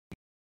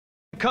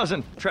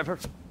cousin, Trevor.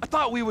 I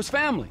thought we was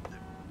family.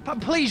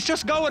 Please,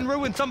 just go and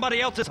ruin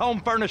somebody else's home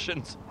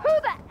furnishings. Who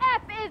the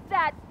F is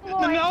that,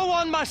 Floyd? No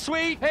one, my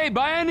sweet. Hey,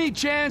 by any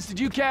chance, did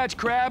you catch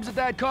crabs at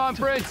that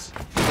conference?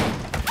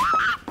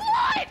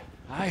 Floyd!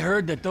 I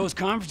heard that those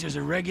conferences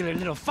are regular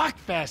little fuck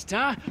fest,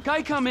 huh? Can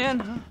I come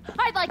in?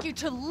 I'd like you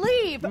to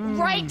leave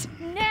right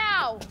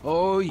now.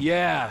 Oh,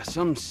 yeah.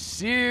 Some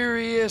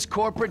serious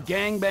corporate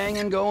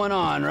gangbanging going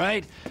on,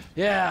 right?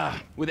 Yeah,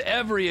 with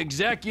every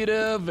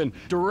executive and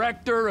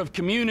director of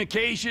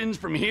communications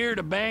from here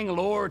to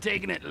Bangalore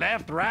taking it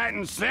left, right,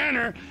 and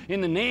center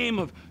in the name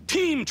of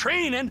team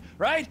training,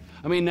 right?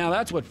 I mean, now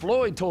that's what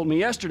Floyd told me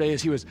yesterday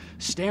as he was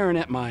staring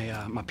at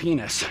my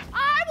penis.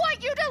 I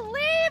want you to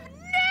leave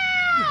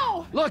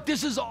now! Look,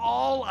 this is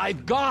all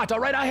I've got, all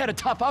right? I had a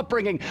tough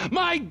upbringing.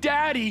 My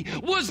daddy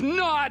was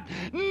not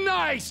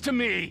nice to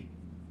me,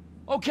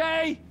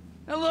 okay?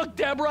 Now look,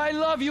 Deborah, I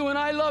love you, and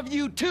I love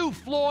you too,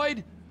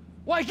 Floyd.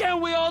 Why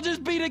can't we all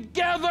just be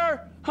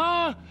together,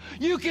 huh?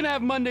 You can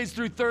have Mondays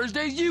through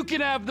Thursdays, you can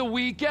have the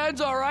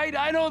weekends, all right?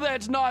 I know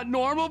that's not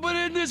normal, but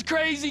in this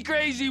crazy,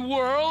 crazy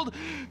world,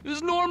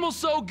 is normal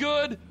so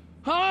good,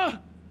 huh?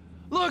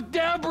 Look,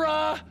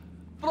 Deborah,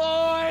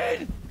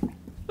 Floyd,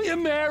 will you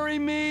marry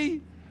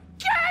me?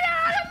 Get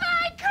out of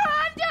my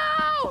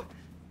condo!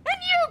 And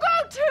you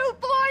go too,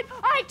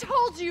 Floyd! I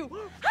told you!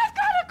 I've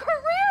got a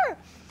career!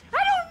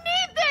 I don't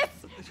need this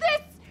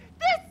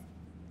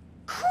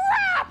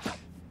crap!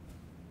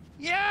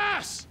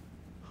 Yes!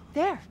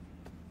 There.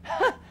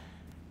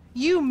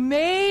 You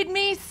made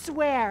me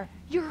swear.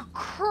 You're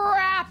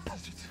crap,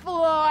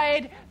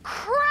 Floyd.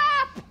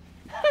 Crap!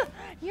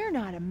 You're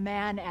not a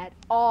man at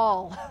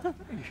all.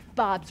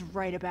 Bob's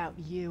right about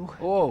you.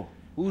 Oh,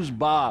 who's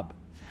Bob?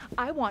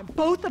 I want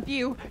both of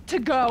you to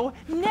go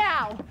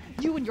now.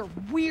 You and your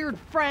weird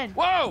friend.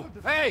 Whoa!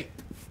 Hey!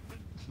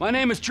 My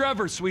name is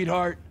Trevor,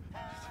 sweetheart.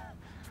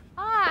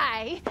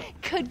 I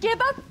could give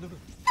a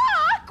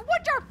fuck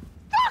what your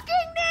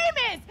fucking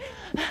name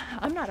is.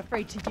 I'm not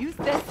afraid to use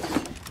this.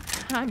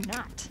 I'm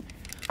not.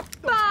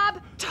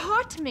 Bob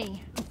taught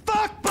me.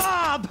 Fuck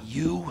Bob!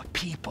 You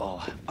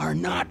people are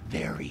not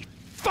very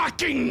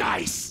fucking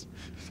nice!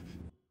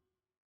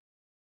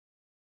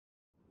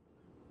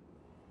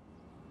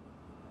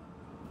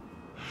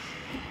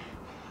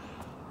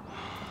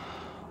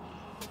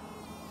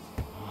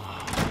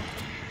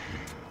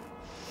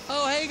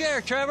 Oh, hey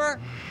there, Trevor.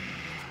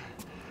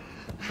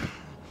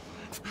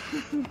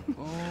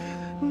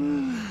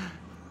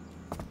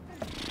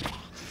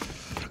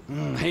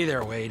 Hey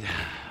there, Wade.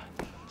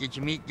 Did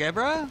you meet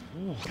Deborah?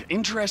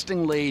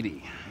 Interesting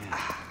lady.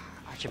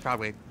 I should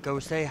probably go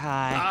say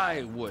hi.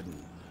 I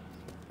wouldn't.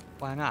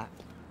 Why not?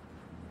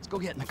 Let's go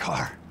get in the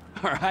car,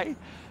 all right?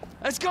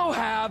 Let's go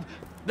have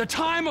the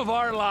time of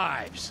our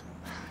lives.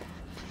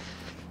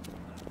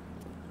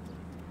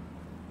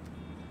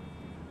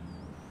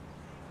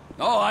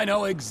 Oh, I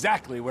know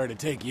exactly where to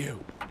take you.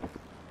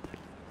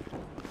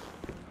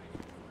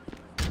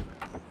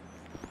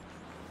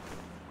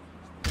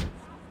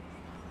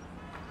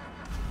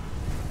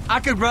 I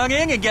could run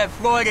in and get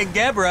Floyd and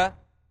Deborah.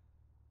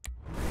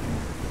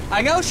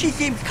 I know she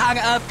seems kind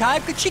of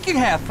uptight, but she can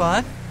have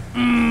fun.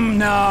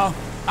 No,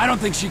 I don't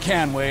think she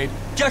can, Wade.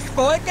 Just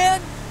Floyd then?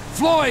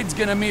 Floyd's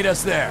gonna meet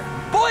us there.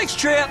 Boys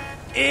trip!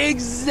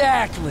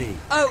 Exactly.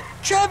 Oh,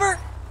 Trevor,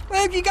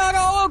 what you got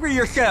all over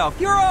yourself?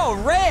 You're all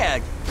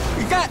red.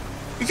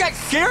 You got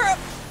syrup?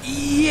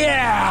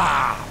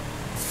 Yeah!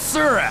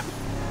 Syrup.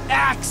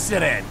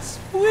 Accidents.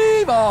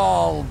 We've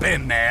all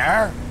been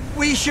there.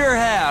 We sure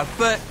have,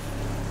 but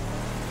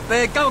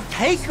it don't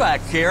taste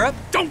like syrup.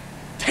 Don't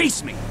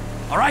taste me,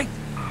 all right?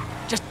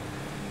 Just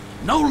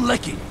no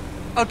licking.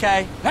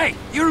 Okay, Hey,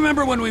 you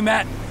remember when we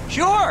met?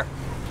 sure.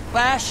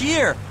 Last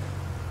year,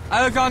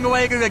 I was on the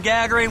way to the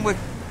gathering with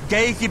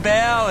Daisy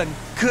Bell and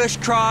Kush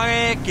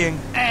Chronic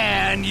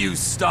And you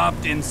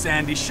stopped in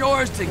Sandy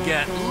Shores to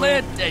get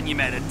lit, and you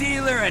met a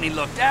dealer, and he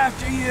looked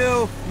after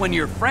you when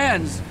your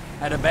friends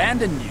had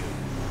abandoned you.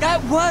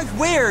 That was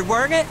weird,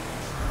 weren't it?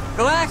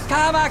 The last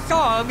time I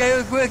saw them, it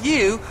was with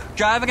you,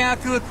 driving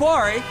out to the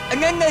quarry,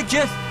 and then they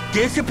just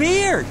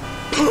disappeared.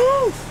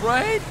 Poof,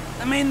 right?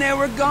 I mean, they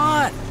were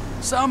gone.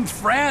 Some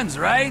friends,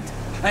 right?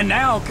 And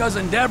now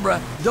Cousin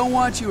Deborah don't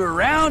want you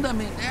around. I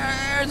mean,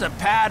 there's a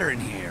pattern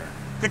here.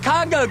 The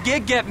condo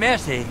did get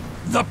messy.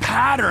 The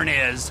pattern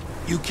is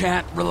you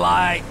can't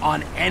rely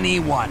on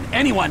anyone.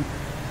 Anyone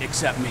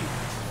except me.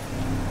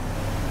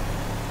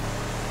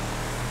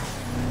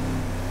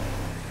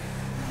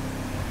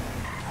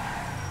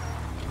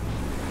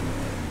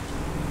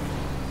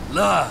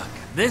 Look,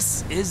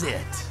 this is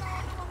it.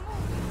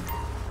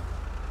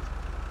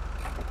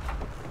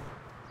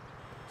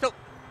 So,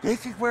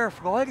 this is where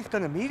Floyd is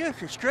gonna meet us,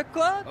 a strip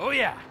club? Oh,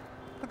 yeah.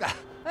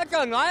 That's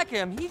unlike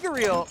him. He's a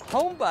real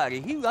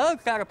homebody. He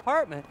loves that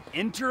apartment.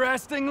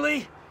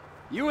 Interestingly,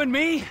 you and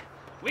me,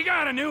 we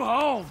got a new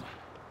home.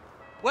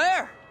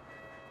 Where?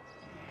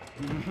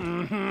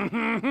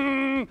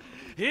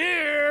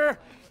 Here.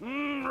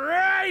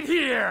 Right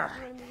here.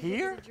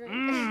 Here?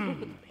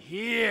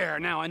 here.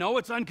 Now, I know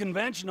it's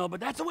unconventional, but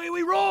that's the way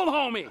we roll,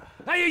 homie.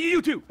 Hey,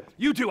 you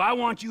two, I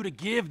want you to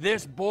give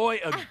this boy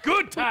a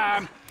good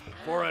time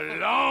for a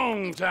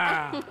long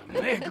time.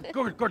 Hey,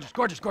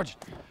 gorgeous.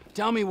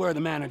 Tell me where the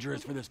manager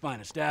is for this fine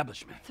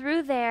establishment.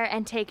 Through there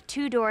and take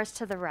 2 doors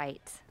to the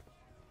right.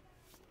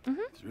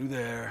 Through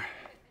there.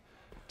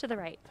 To the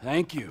right.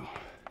 Thank you.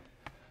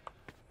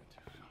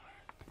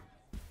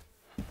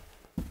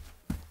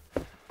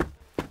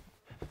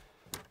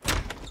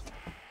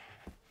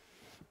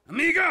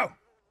 Amigo!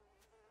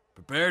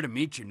 Prepare to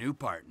meet your new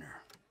partner.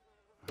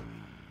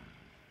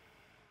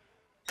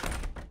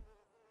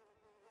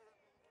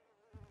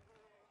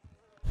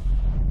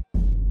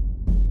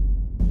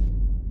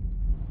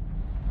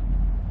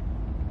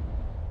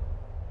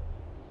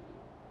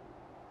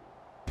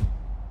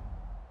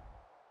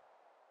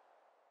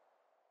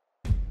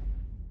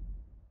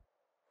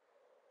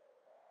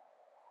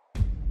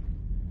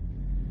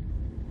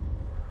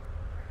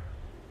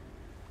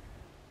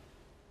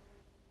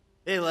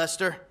 Hey,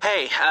 Lester.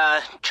 Hey,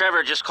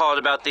 Trevor just called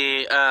about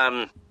the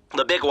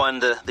big one,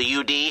 the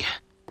UD.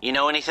 You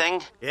know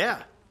anything?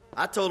 Yeah,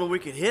 I told him we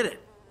could hit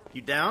it.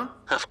 You down?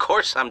 Of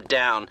course I'm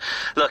down.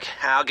 Look,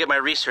 I'll get my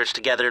research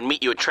together and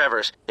meet you at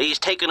Trevor's. He's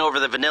taken over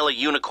the Vanilla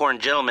Unicorn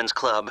Gentlemen's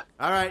Club.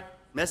 All right,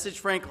 message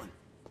Franklin.